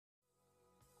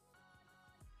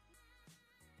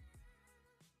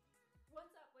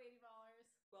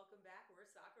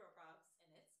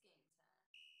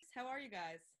How are you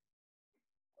guys?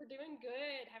 We're doing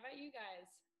good. How about you guys?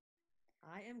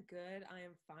 I am good. I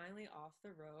am finally off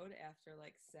the road after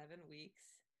like 7 weeks.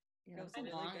 Yeah, Feels it's a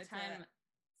really long good time to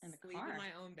in the sleep in car.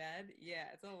 my own bed. Yeah,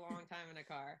 it's a long time in a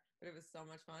car, but it was so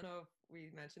much fun. I don't know if we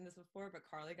mentioned this before, but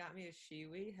Carly got me a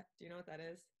Shiwi. Do you know what that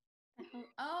is?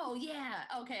 Oh yeah.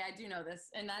 Okay, I do know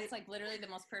this. And that's They- like literally the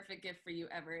most perfect gift for you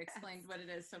ever. Explain Yes. what it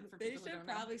is so for They people who should don't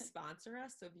know. probably sponsor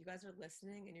us. So if you guys are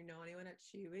listening and you know anyone at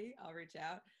Shiwi, I'll reach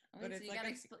out. Okay, But so it's you like gotta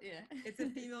explain. Yeah. it's a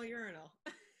female urinal.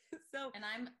 So And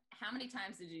how many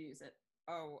times did you use it?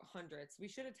 hundreds. We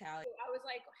should have tallied. I was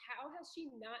like, how has she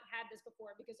not had this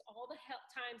before? Because all the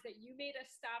times that you made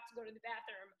us stop to go to the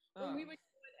bathroom when we Oh. would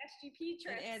go on SGP It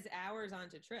trips. adds hours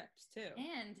onto trips too.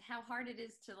 And how hard it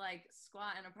is to like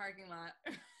squat in a parking lot.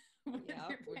 with Yeah,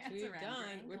 your which pants we've around your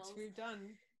done, which ankles. we've done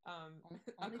a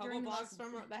Only couple during the blocks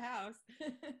most- from the house.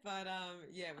 But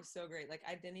yeah, it was so great. Like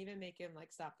I didn't even make him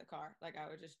like stop the car. Like I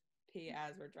would just pee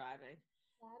as we're driving.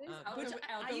 That is Which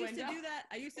out I the used to window. do that.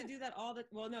 I used to do that all the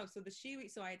well, no. So the Shiwi,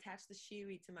 so I attached the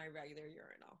Shiwi to my regular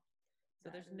urinal. So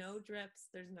That there's is no drips,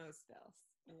 there's no spills.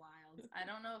 wild. I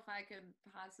don't know if I could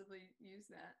possibly use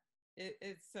that.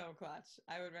 It's so clutch.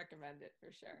 I would recommend it for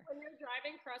sure. when you're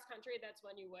driving cross country, that's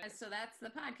when you would. So that's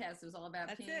the podcast. It was all about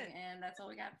That's peeing, it. and that's all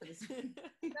we got for this. So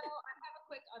I have a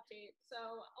quick update.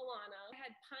 So Alana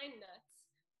had pine nuts,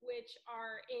 which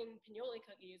are in pinoli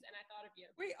cookies, and I thought of you.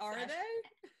 Wait, are Sash- they?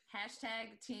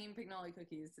 Hashtag Team Pignoli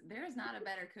Cookies. There is not a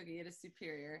better cookie. It is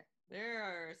superior. There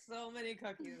are so many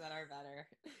cookies that are better.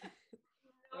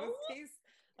 No, Those taste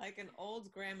like an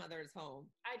old grandmother's home.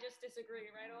 I just disagree,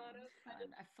 right, Alana? God,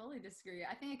 I fully disagree.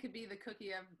 I think it could be the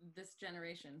cookie of this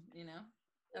generation, you know,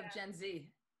 of Yeah. Gen Z,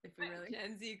 if we really.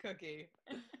 Gen Z cookie.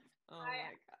 Oh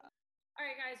my god. All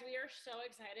right, guys, we are so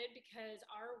excited because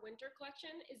our winter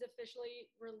collection is officially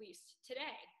released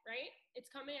today, right? It's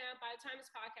coming out by the time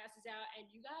this podcast is out. And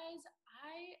you guys,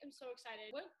 I am so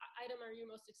excited. What item are you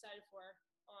most excited for,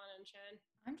 Alana and Shen?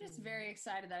 I'm just very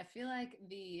excited that I feel like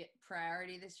the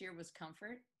priority this year was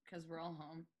comfort because we're all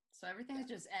home. So everything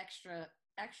is just extra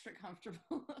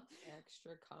comfortable.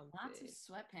 Extra comfy. Lots of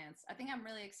sweatpants. I think I'm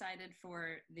really excited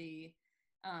for the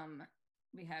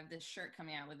we have this shirt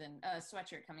coming out with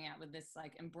sweatshirt coming out with this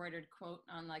like embroidered quote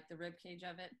on like the rib cage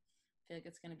of it. I feel like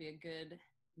it's going to be a good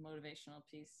motivational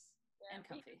piece and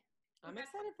comfy. I'm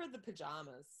excited for the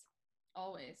pajamas.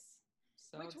 Always.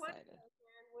 So Which ones, excited.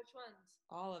 man? Which ones?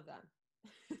 All of them.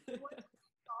 The ones with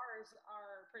stars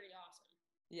are pretty awesome.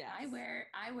 Yes.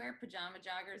 I wear pajama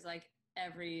joggers like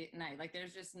every night. Like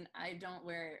there's just I don't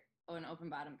wear an open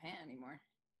bottom pant anymore.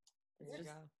 There It's you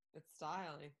just go. It's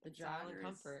styling. the It's style and joggers.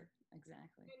 comfort.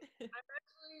 Exactly. I'm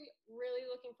actually really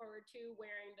looking forward to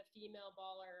wearing the female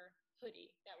baller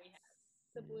hoodie that we have.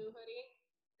 The blue hoodie.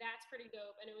 That's pretty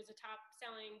dope. And it was a top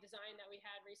selling design that we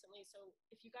had recently. So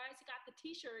if you guys got the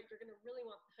t-shirt, you're going to really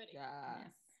want the hoodie. Yes.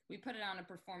 Yes. We put it on a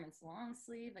performance long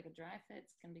sleeve, like a dry fit.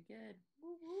 It's gonna be good.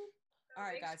 All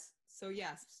right, guys. So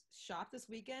yes, shop this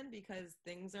weekend because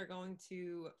things are going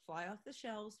to fly off the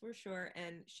shelves for sure,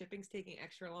 and shipping's taking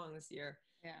extra long this year.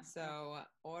 Yeah. So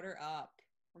order up.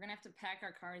 We're gonna have to pack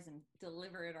our cars and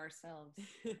deliver it ourselves.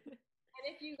 And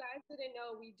if you guys didn't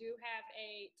know, we do have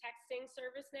a texting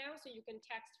service now. So you can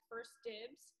text first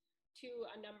dibs to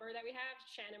a number that we have.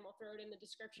 Shannon will throw it in the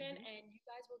description, and you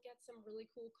guys will get some really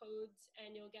cool codes,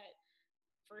 and you'll get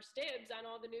first dibs on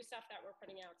all the new stuff that we're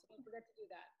putting out. So don't forget to do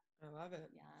that. I love it.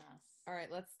 Yes. All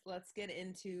right, let's get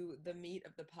into the meat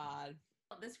of the pod.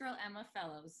 This girl Emma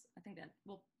Fellows, I think that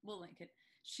we'll link it.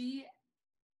 She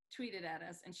tweeted at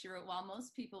us and she wrote, "While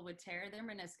most people would tear their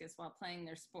meniscus while playing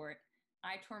their sport,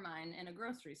 I tore mine in a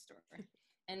grocery store."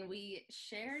 And we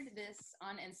shared this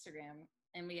on Instagram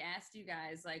and we asked you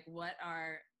guys like what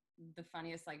are the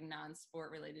funniest like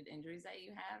non-sport related injuries that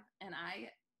you have, and I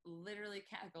literally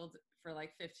cackled for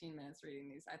like 15 minutes reading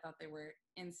these. I thought they were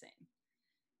insane.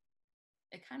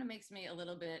 It kind of makes me a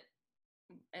little bit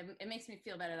it makes me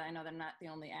feel better that I know that I'm not the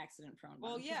only accident prone one.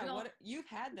 Well, 'Cause yeah. we all- What you've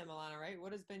had them, Alana, right?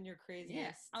 What has been your craziest?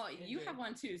 Yes. Oh, you injury? have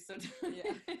one too. So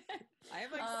Yeah. I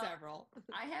have like several.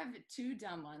 I have two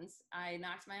dumb ones. I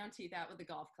knocked my own teeth out with a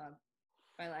golf club.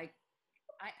 By like,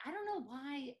 I don't know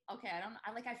why. Okay,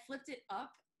 I flipped it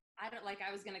up. I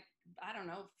was gonna, I don't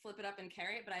know, flip it up and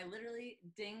carry it, but I literally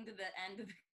dinged the end of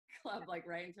the club like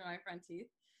right into my front teeth.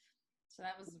 So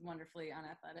that was wonderfully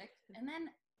unathletic. And then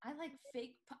I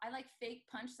fake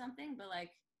punched something, but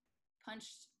like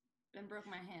punched and broke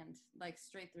my hand like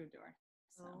straight through a door.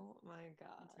 So Oh my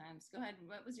god. times. Go ahead.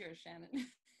 What was yours, Shannon?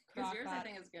 Because yours I Crock-pot.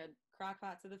 think is good.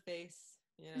 Crock-pot to the face,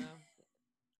 you know.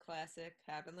 Classic.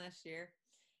 Happened last year.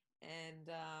 And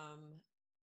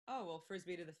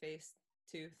frisbee to the face,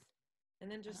 tooth. And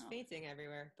then just Oh. fainting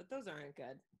everywhere. But those aren't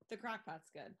good. The crock pot's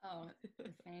good. Oh,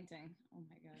 the fainting. Oh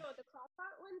my god. No, the crock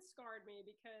pot one scarred me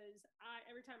because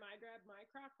every time I grab my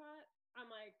crock pot, I'm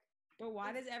like, But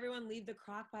why does everyone leave the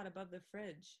crock pot above the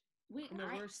fridge Wait, in the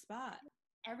worst spot?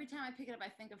 every time I pick it up, I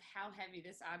think of how heavy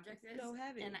this object is. So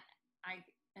heavy. And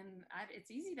it's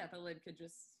easy that the lid could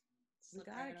just We slip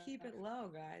gotta right keep off. it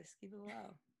low, guys. Keep it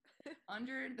low.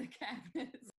 Under the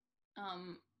cabinets.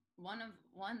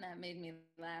 One that made me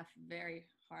laugh very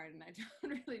hard, and I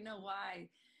don't really know why.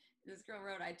 This girl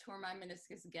wrote, "I tore my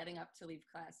meniscus getting up to leave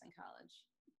class in college."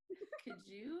 Could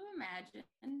you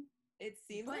imagine? It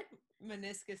seems like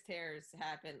meniscus tears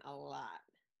happen a lot.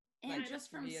 And like, just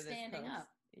from via this standing post. up.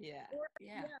 Yeah.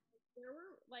 Yeah. there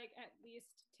were like at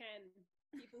least 10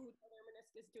 people who tore their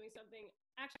meniscus doing something,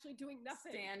 actually doing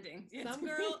nothing. Standing. Some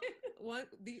girl,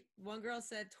 one girl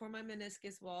said, "Tore my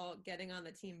meniscus while getting on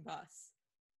the team bus."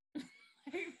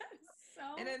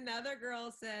 So. And another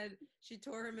girl said she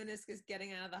tore her meniscus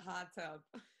getting out of the hot tub.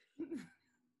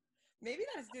 Maybe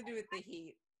that's to do with the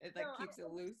heat. It like keeps it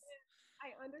loose.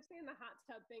 I understand the hot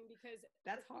tub thing because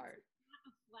that's hard. It's not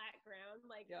a flat ground,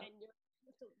 like, Yep. and you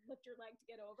have to lift your leg to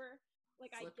get over.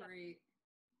 Like, Slippery.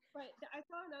 But I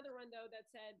saw another one though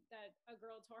that said that a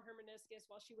girl tore her meniscus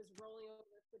while she was rolling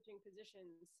over, switching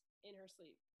positions in her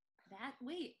sleep.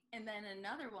 And then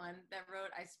another one that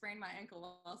wrote, "I sprained my ankle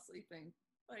while sleeping."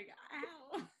 Like,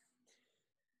 ow.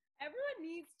 Everyone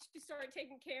needs to start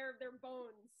taking care of their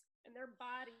bones and their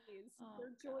bodies,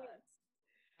 their joints.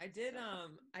 I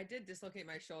did dislocate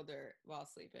my shoulder while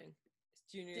sleeping. It's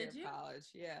junior year of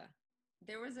college. Yeah.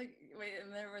 There was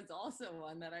also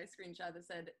one that I screenshot that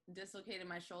said, "Dislocated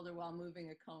my shoulder while moving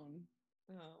a cone."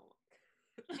 Oh.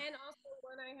 And also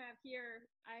one I have here,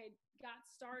 I got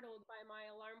startled by my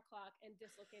alarm clock and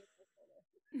dislocated my shoulder.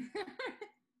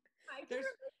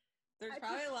 There's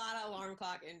probably a lot of alarm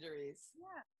clock injuries.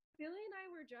 Yeah. Billy and I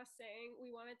were just saying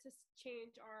we wanted to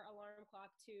change our alarm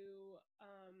clock to,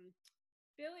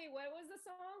 Billy, what was the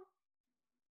song?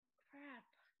 Crap.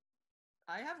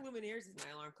 I have Lumineers as my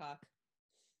alarm clock.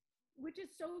 Which is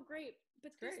so great.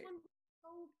 But It's this great. one,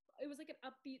 it was like an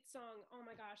upbeat song. Oh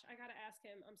my gosh, I gotta ask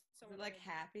him. I'm so Is it like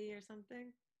Happy or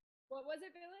something? What was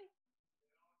it, Billy?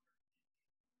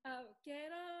 Oh,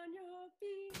 get on your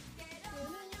feet. Get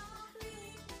on your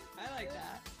feet. I like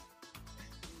that.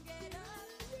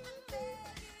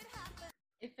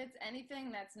 If it's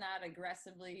anything that's not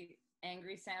aggressively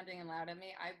angry sounding and loud at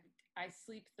me, I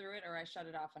sleep through it or I shut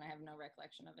it off and I have no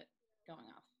recollection of it going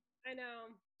off. I know.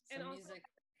 Some and also, music.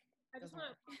 I just want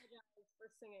to apologize for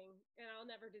singing, and I'll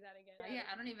never do that again. Yeah,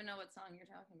 I don't even know what song you're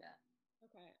talking about.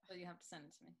 Okay. So you have to send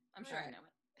it to me. I'm sure I know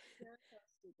it. You're so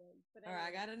stupid. But All right,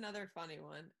 I got another funny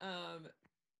one.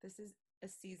 This is a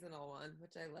seasonal one,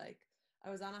 which I like. I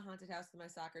was on a haunted house with my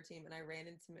soccer team, and I ran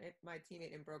into my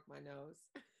teammate and broke my nose.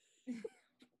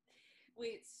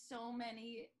 Wait, so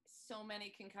many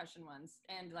concussion ones,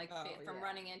 and like from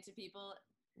running into people.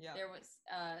 Yeah. There was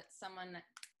someone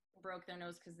broke their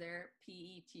nose because their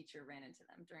PE teacher ran into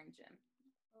them during gym.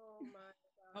 Oh my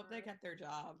god. Hope they kept their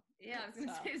job. Yeah, I was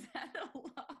gonna say, is that a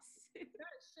lawsuit?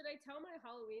 Should I tell my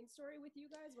Halloween story with you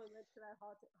guys when we went to that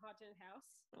haunted house?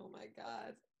 Oh my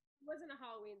god. It wasn't a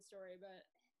Halloween story, but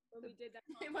when we did that,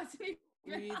 It wasn't even.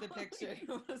 We need the picture. It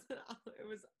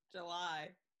was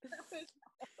July.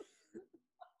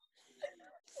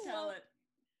 Tell it.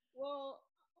 Well,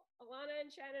 Alana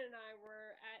and Shannon and I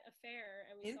were at a fair,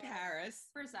 and we in saw Paris.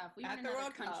 First off, we were at in the another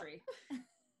World Cup. country.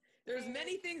 There's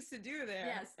many things to do there.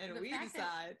 Yes, and the we fact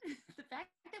decide. The fact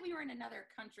that we were in another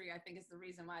country, I think, is the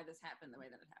reason why this happened the way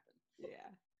that it happened. Yeah.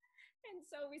 And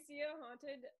so we see a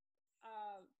haunted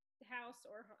house,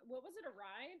 or what was it, a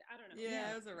ride? I don't know.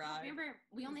 Yeah, it was a ride. Remember,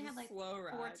 we only had like 4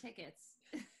 tickets.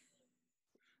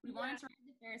 We wanted to ride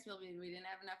the Ferris wheel, we didn't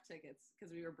have enough tickets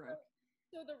because we were broke.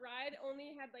 So the ride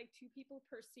only had like 2 people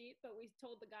per seat, but we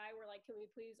told the guy, we're like, can we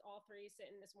please all 3 sit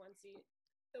in this one seat?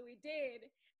 So we did,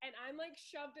 and I'm like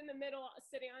shoved in the middle,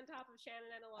 sitting on top of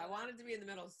Shannon and Alana. I wanted to be in the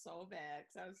middle so bad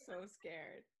because I was so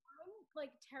scared. I'm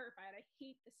like terrified. I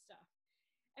hate this stuff.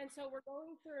 And so we're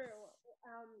going through,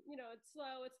 it's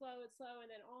slow, and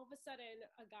then all of a sudden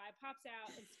a guy pops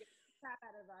out and scares the crap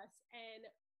out of us. And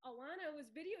Alana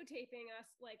was videotaping us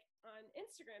like on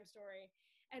Instagram story.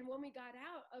 And when we got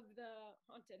out of the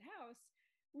haunted house,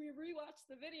 we rewatched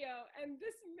the video, and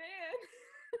this man.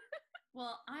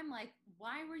 Well, I'm like,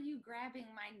 why were you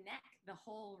grabbing my neck the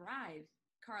whole ride,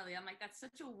 Carly? I'm like, that's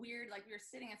such a weird, like, we were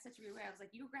sitting in such a weird way. I was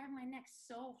like, you were grabbing my neck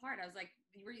so hard. I was like,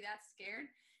 were you that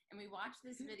scared? And we watched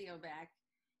this video back,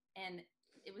 and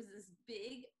it was this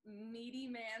big, meaty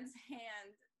man's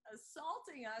hand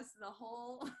assaulting us the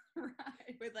whole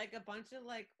ride with like a bunch of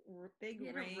like big He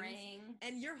had a rings. ring.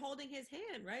 And you're holding his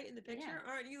hand, right? In the picture?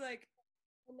 Yeah. Aren't you like,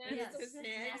 And that's Yes, his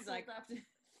hand, he's like, nestled up to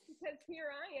because here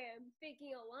I am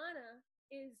thinking Alana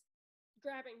is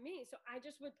grabbing me, so I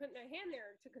just would put my hand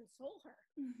there to console her.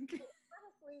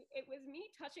 Honestly, it was me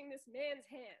touching this man's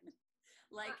hand.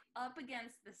 like up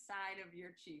against the side of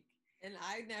your cheek. and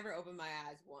I never opened my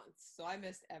eyes once, so I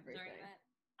missed During everything. that,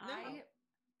 No.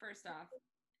 first off,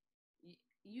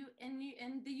 you in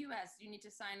the U.S. you need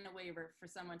to sign a waiver for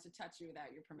someone to touch you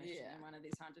without your permission Yeah. in one of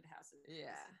these haunted houses.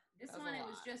 Yeah. This that was one a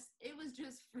it was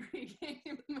just free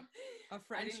game. A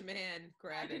French didn't- man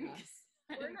grabbing us.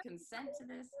 I didn't consent to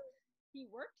this. He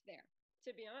worked there,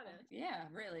 to be honest. Yeah,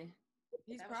 really.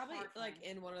 He's That was probably like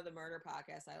horrifying. in one of the murder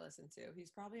podcasts I listen to.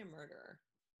 He's probably a murderer.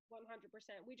 100%.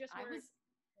 We just I were. was.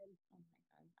 Oh my god!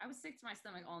 I was sick to my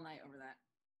stomach all night over that.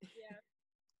 Yeah.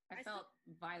 I I felt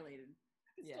violated. I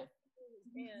could Yeah. still feel his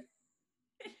hand.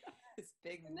 His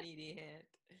big meaty hand.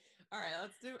 All right,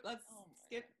 let's Oh my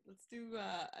skip. Let's do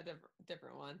a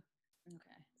different one.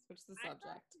 Okay. Switch the I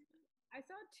subject. I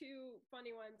saw two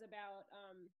funny ones about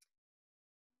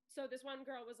so this one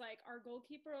girl was like, our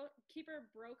keeper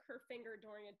broke her finger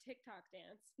during a TikTok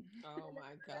dance. Oh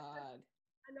my god.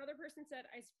 Another person said,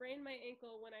 I sprained my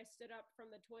ankle when I stood up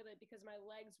from the toilet because my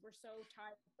legs were so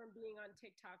tired from being on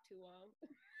TikTok too long.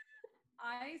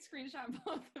 I screenshot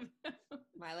both of them.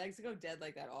 My legs go dead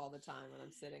like that all the time when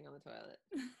I'm sitting on the toilet.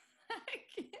 I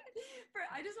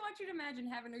can't. I just want you to imagine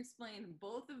having to explain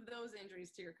both of those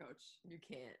injuries to your coach. You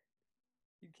can't.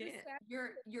 You can't.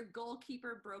 Your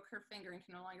goalkeeper broke her finger and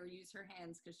can no longer use her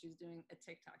hands because she's doing a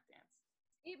TikTok dance.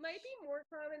 It might be more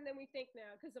common than we think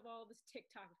now because of all this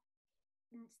TikTok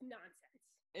nonsense.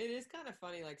 It is kind of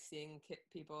funny, like seeing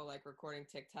people like recording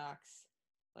TikToks,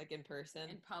 like in person.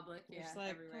 In public, You're yeah, just like,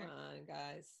 everywhere. come on,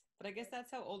 guys. But I guess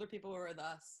that's how older people were with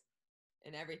us,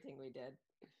 in everything we did.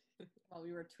 While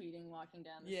we were tweeting, walking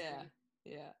down the Yeah,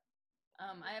 street. yeah.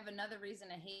 I have another reason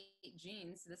to hate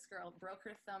jeans. This girl broke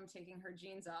her thumb taking her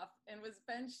jeans off and was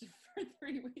benched for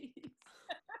 3 weeks.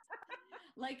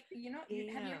 Like, have you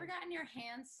ever gotten your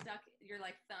hand stuck, your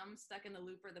like thumb stuck in the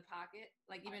loop or the pocket?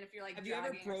 Like, even if you're like, Have you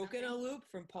ever jogging or broken a something? loop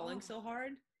from pulling Oh. so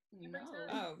hard? No.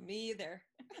 Oh, me either.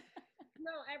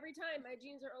 No, every time my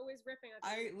jeans are always ripping.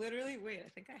 I literally, wait, I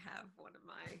think I have one of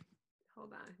my,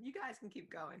 hold on. You guys can keep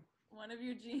going. One of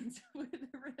your jeans with a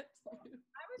ripped loop.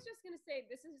 I was just gonna say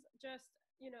this is just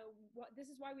this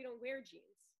is why we don't wear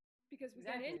jeans because we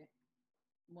got in.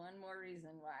 One more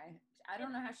reason why. I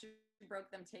don't know how she broke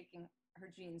them taking her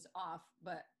jeans off,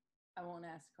 but I won't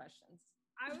ask questions.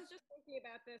 I was just thinking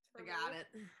about this. I got it.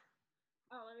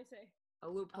 Oh, let me see. A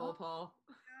loophole Oh. pull.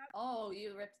 Oh,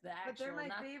 you ripped the actual. But they're my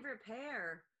not- favorite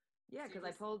pair. Yeah, because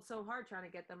I pulled so hard trying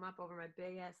to get them up over my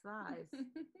big ass thighs.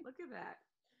 Look at that.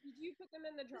 Did you put them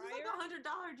in the This is dryer? like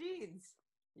 $100 jeans.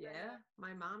 Yeah. Yeah,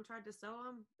 my mom tried to sew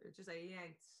them. It just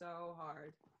yanked so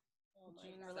hard. Oh my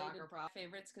Jean God. related Soccer prop.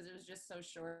 favorites because it was just so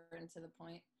short and to the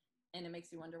point, and it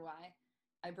makes you wonder why.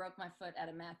 I broke my foot at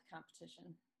a math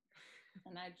competition,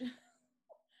 and I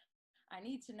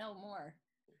need to know more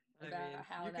about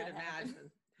how you that could happened.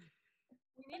 imagine.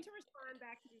 We need to respond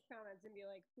back to these comments and be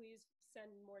like, please send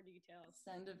more details.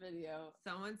 Send a video.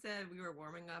 Someone said we were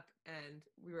warming up and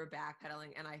we were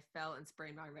backpedaling and I fell and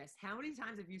sprained my wrist. How many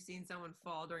times have you seen someone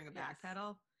fall during a Yes.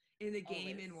 backpedal? In the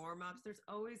game, Always. in warm-ups, there's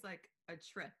always like a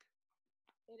trip.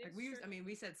 It Like is true.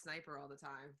 we said sniper all the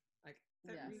time. Like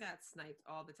we Yes. got sniped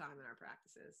all the time in our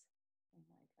practices. Oh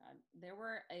my god, there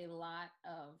were a lot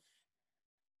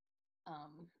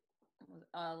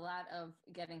of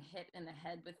getting hit in the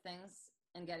head with things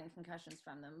and getting concussions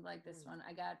from them. Like this one,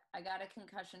 I got a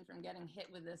concussion from getting hit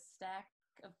with a stack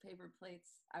of paper plates.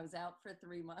 I was out for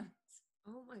 3 months.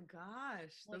 Oh my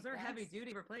gosh. Like, Those are heavy that's-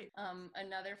 duty plates.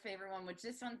 Another favorite one, which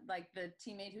this one, like the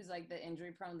teammate who's like the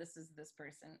injury prone, this is this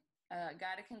person.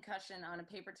 Got a concussion on a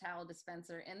paper towel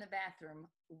dispenser in the bathroom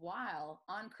while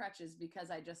on crutches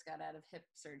because I just got out of hip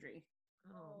surgery.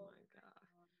 Oh my god.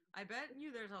 I bet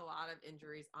you there's a lot of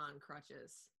injuries on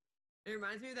crutches. It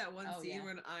reminds me of that one Oh, scene yeah.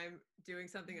 when I'm doing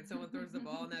something and someone throws the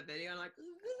ball in that video and I'm like,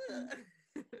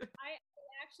 I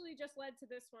actually just led to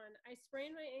this one. I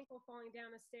sprained my ankle falling down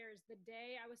the stairs the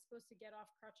day I was supposed to get off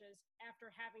crutches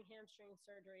after having hamstring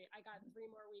surgery. I got 3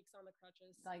 more weeks on the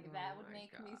crutches. Like Oh that would my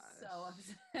make me gosh. so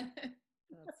upset.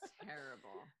 That's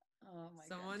terrible. Oh my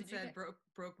Someone god. Did you said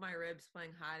broke my ribs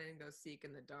playing hide and go seek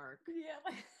in the dark. Yeah.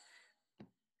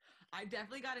 I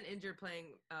definitely got an injured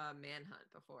playing manhunt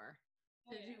before.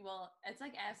 Oh, Did yeah. you? Well, it's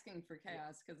like asking for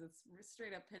chaos because it's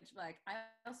straight up pitch black. I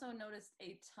also noticed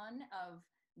a ton of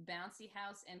bouncy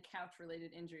house and couch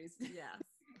related injuries. Yes.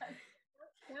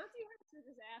 Bouncy houses are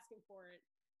just asking for it.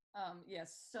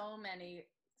 Yes, so many.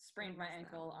 Sprained my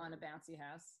ankle on a bouncy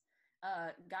house.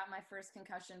 Got my first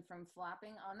concussion from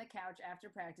flopping on the couch after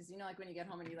practice. You know, like when you get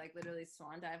home and you like literally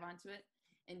swan dive onto it,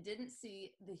 and didn't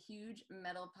see the huge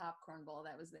metal popcorn bowl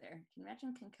that was there. Can you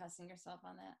imagine concussing yourself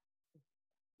on that?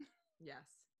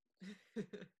 Yes.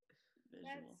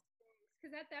 Visual.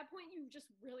 Because at that point, you just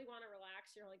really want to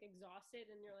relax. You're like exhausted,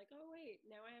 and you're like, oh, wait,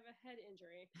 now I have a head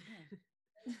injury.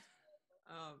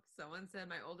 Someone said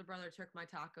my older brother took my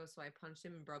taco, so I punched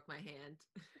him and broke my hand.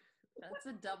 That's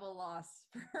a double loss.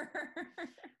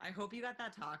 I hope you got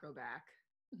that taco back.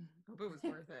 Hope it was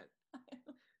worth it.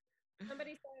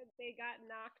 Somebody said they got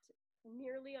knocked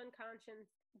nearly unconscious.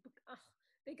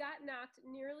 They got knocked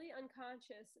nearly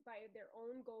unconscious by their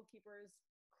own goalkeeper's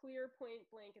clear point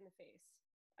blank in the face.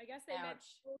 I guess they meant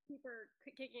goalkeeper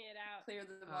kicking it out. Clear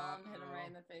the ball and hit him right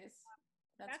in the face.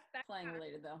 That's playing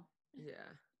related, though.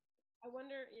 Yeah. I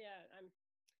wonder,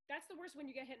 that's the worst when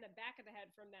you get hit in the back of the head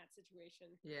from that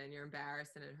situation. Yeah, and you're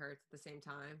embarrassed and it hurts at the same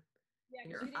time. Yeah, and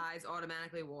your eyes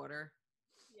automatically water.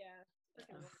 Yeah.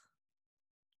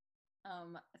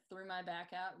 Threw my back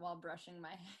out while brushing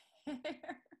my hair.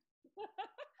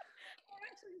 I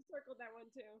actually circled that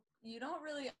one too. You don't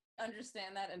really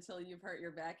understand that until you've hurt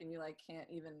your back and you like can't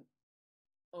even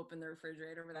open the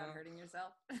refrigerator without hurting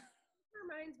yourself.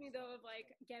 Reminds me though of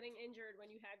like getting injured when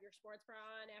you have your sports bra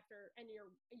on and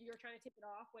you're trying to take it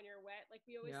off when you're wet, like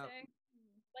we always say.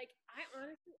 Like I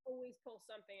honestly always pull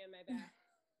something in my back.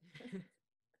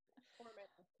 Oh my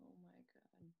god.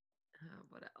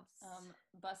 What else?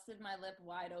 Busted my lip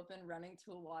wide open running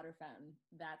to a water fountain.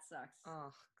 That sucks.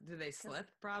 Oh, do they slip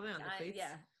probably on the cleats?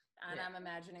 Yeah. And I'm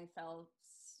imagining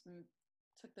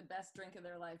took the best drink of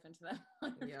their life into that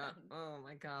water fountain. Oh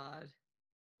my god.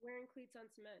 Wearing cleats on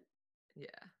cement.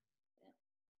 Yeah.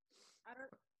 I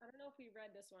don't know if we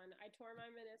read this one. I tore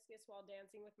my meniscus while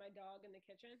dancing with my dog in the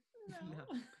kitchen. No.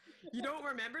 You don't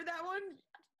remember that one?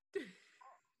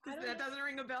 That doesn't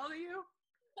ring a bell to you?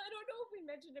 I don't know if we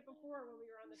mentioned it before when we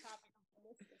were on the topic of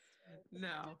meniscus.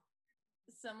 No.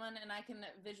 Someone, and I can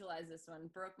visualize this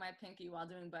one, broke my pinky while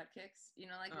doing butt kicks.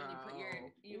 You know, like when you put your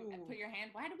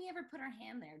hand. Why do we ever put our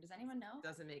hand there? Does anyone know?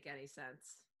 Doesn't make any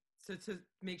sense. So to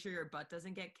make sure your butt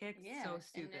doesn't get kicked? Yeah. So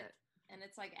stupid. And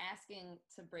it's like asking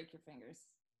to break your fingers.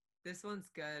 This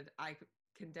one's good. I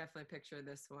can definitely picture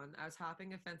this one. I was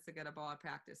hopping a fence to get a ball at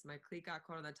practice. My cleat got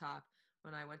caught on the top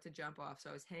when I went to jump off. So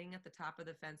I was hanging at the top of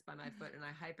the fence by my foot and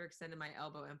I hyperextended my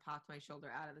elbow and popped my shoulder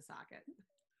out of the socket.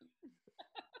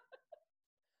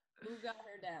 Who got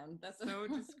her down? That's so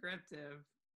descriptive.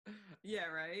 Yeah,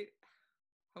 right?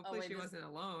 Hopefully she wasn't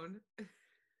alone.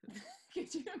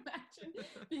 Could you imagine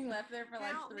being left there for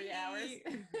like 3 hours?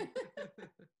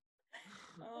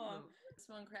 This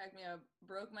one cracked me up.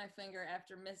 Broke my finger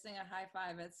after missing a high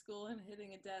five at school and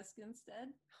hitting a desk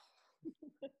instead.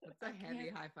 That's a heavy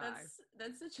high five.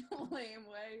 That's such a lame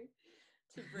way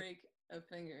to break a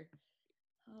finger.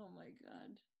 Oh my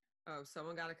god. Oh,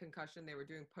 someone got a concussion. They were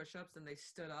doing push-ups and they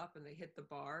stood up and they hit the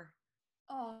bar.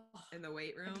 In the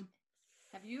weight room.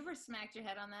 Have you ever smacked your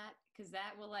head on that? Because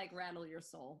that will like rattle your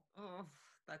soul. Oh,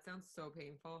 that sounds so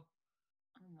painful.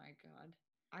 Oh my god.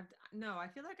 I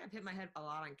feel like I've hit my head a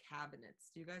lot on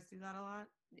cabinets. Do you guys do that a lot?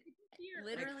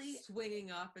 Literally like swinging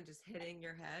up and just hitting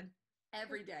your head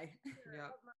every day.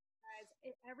 Yep.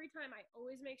 Every time I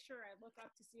always make sure I look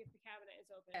up to see if the cabinet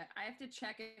is open. Yeah, I have to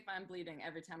check if I'm bleeding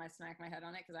every time I smack my head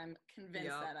on it because I'm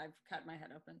convinced that I've cut my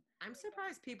head open. I'm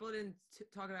surprised people didn't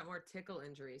talk about more tickle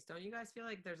injuries. Don't you guys feel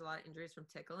like there's a lot of injuries from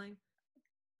tickling?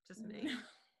 Just me.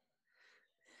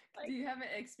 Do you have an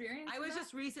experience? I was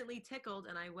just recently tickled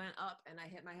and I went up and I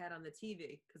hit my head on the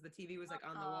TV because the TV was like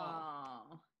on the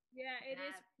wall. Yeah, it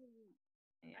is.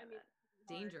 Yeah, I mean,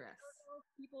 dangerous. I don't know if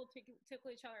people tickle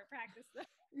each other at practice.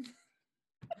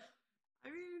 I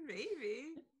mean,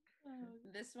 maybe.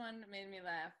 This one made me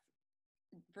laugh.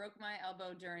 Broke my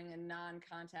elbow during a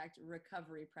non-contact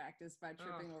recovery practice by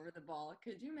tripping over the ball.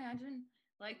 Could you imagine?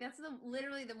 Like, that's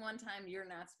literally the one time you're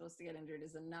not supposed to get injured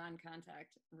is a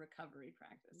non-contact recovery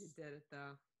practice. You did it,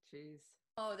 though. Jeez.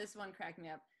 Oh, this one cracked me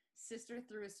up. Sister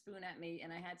threw a spoon at me,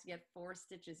 and I had to get 4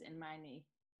 stitches in my knee.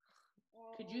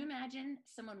 Could you imagine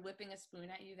someone whipping a spoon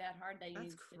at you that hard that you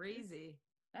need stitches? Crazy.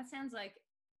 That sounds like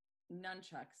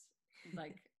nunchucks.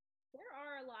 Like there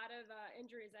are a lot of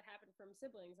injuries that happen from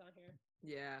siblings on here.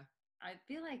 Yeah. I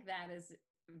feel like that is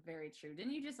very true.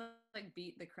 Didn't you just like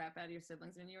beat the crap out of your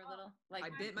siblings when you were little? Like I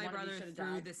bit my brother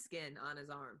through the skin on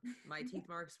his arm. My teeth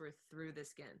marks were through the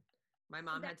skin. My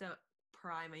mom had to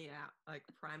pry me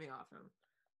off him.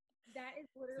 That is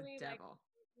literally like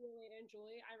Elena and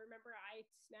Julie. I remember I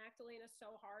smacked Elena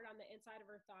so hard on the inside of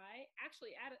her thigh.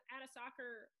 Actually, at a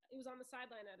soccer, it was on the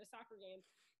sideline at a soccer game.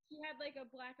 She had like a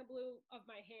black and blue of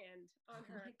my hand on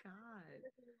her. Oh my God.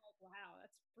 Like, wow,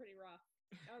 that's pretty rough.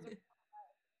 That was a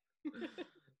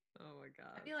Oh my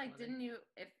God. I feel like, funny. didn't you,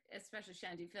 especially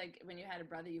Shannon, do you feel like when you had a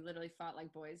brother, you literally fought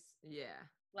like boys? Yeah.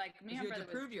 Like me and You my had to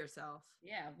brother prove yourself.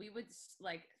 yeah, we would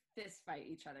like fist fight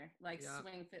each other, like Yep.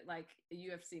 swing fit, like a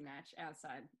UFC match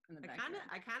outside in the I backyard.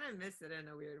 kind of miss it in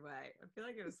a weird way. I feel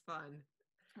like it was fun.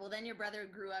 Well, then your brother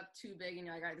grew up too big, and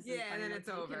you're like, all right, this is Yeah, funny. and then Like,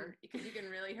 it's over. Because you can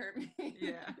really hurt me.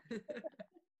 Yeah.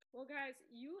 Well, guys,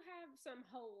 you have some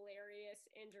hilarious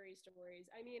injury stories.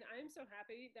 I mean, I'm so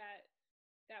happy that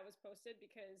that was posted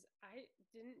because I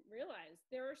didn't realize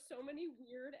there are so many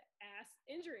weird ass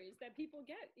injuries that people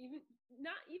get, even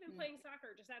not even playing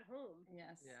soccer, just at home.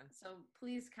 Yes. Yeah. So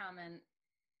please comment,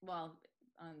 well,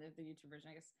 on the YouTube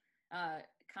version, I guess.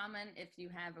 Comment if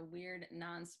you have a weird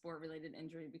non-sport related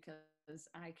injury, because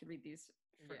I could read these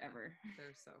forever. Yeah,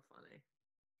 they're so funny.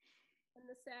 And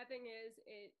the sad thing is,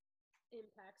 it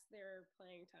impacts their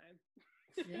playing time.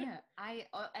 Yeah.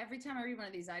 Every time I read one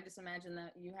of these, I just imagine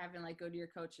that you having like go to your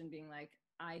coach and being like,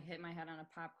 I hit my head on a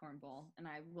popcorn bowl and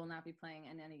I will not be playing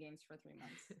in any games for 3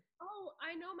 months. Oh,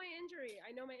 I know my injury.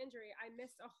 I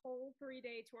missed a whole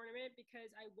 3-day tournament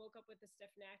because I woke up with a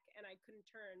stiff neck and I couldn't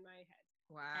turn my head.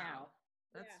 Wow. Ow.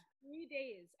 That's. Yeah, 3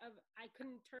 days of I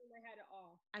couldn't turn my head at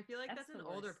all. I feel like That's that's an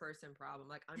the older worst. person problem.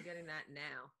 Like I'm getting that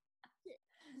now,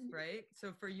 right?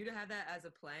 So for you to have that as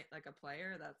a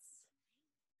player, that's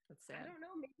sad. I don't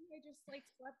know. Maybe I just like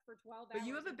slept for 12 hours. But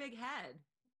you have a big head.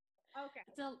 Okay.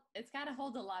 It's got to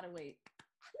hold a lot of weight.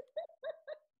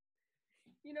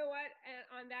 You know what? And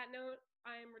on that note,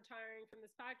 I am retiring from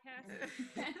this podcast.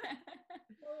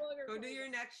 No longer Go do playing your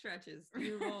it. neck stretches. Do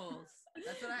your rolls.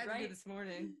 That's what I had to do Right. this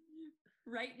morning.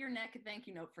 Write your neck a thank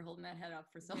you note for holding that head up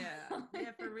for so Yeah. long.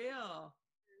 Yeah, for real.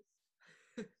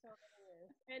 So many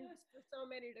years. And for so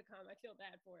many to come. I feel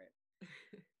bad for it.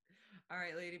 All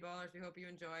right, Lady Ballers, we hope you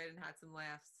enjoyed and had some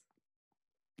laughs.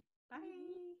 Bye.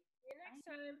 See you next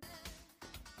time.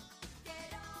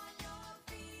 Get on.